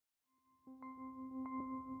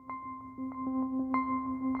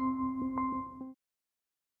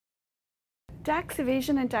Tax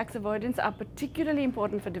evasion and tax avoidance are particularly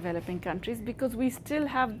important for developing countries because we still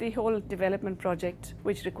have the whole development project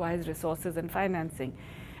which requires resources and financing.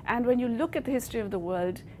 And when you look at the history of the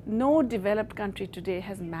world, no developed country today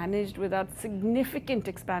has managed without significant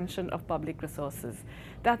expansion of public resources.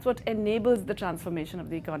 That's what enables the transformation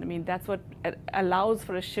of the economy. That's what allows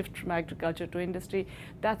for a shift from agriculture to industry.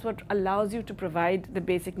 That's what allows you to provide the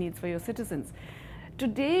basic needs for your citizens.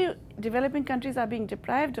 Today, developing countries are being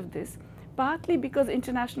deprived of this, partly because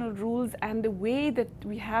international rules and the way that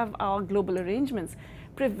we have our global arrangements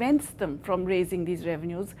prevents them from raising these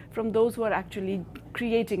revenues from those who are actually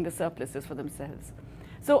creating the surpluses for themselves.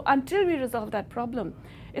 So until we resolve that problem,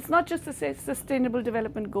 it's not just to say sustainable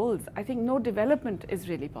development goals. I think no development is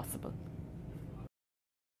really possible.